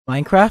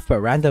Minecraft,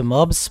 but random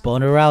mobs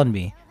spawn around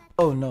me.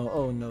 Oh no,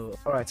 oh no.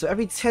 Alright, so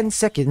every 10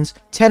 seconds,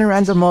 10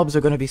 random mobs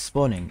are gonna be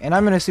spawning. And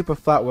I'm in a super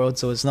flat world,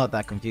 so it's not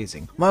that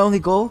confusing. My only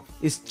goal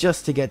is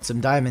just to get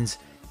some diamonds.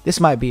 This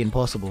might be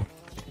impossible.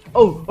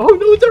 Oh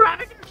no, it's a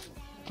rabbit!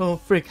 Oh,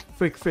 frick.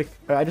 Alright,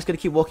 I just gotta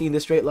keep walking in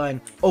this straight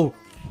line. Oh,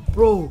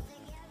 bro.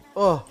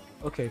 Oh,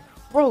 okay.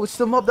 Bro, it's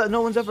the mob that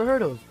no one's ever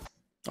heard of.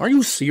 Are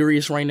you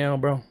serious right now,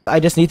 bro? I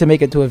just need to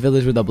make it to a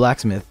village with a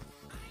blacksmith.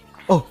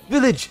 Oh,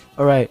 village!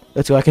 Alright,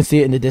 let's go. I can see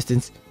it in the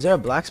distance. Is there a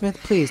blacksmith?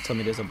 Please tell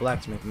me there's a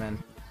blacksmith,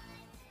 man.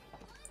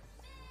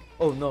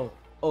 Oh, no.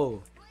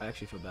 Oh, I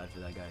actually feel bad for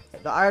that guy.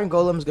 The iron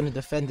golem is going to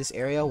defend this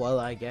area while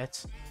I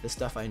get the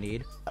stuff I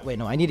need. Wait,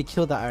 no, I need to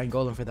kill the iron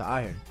golem for the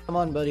iron. Come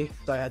on, buddy.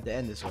 So I had to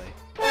end this way.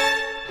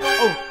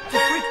 Oh,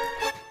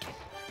 freak!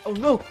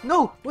 Oh,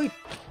 no, wait.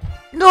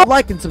 No!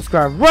 Like and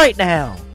subscribe right now!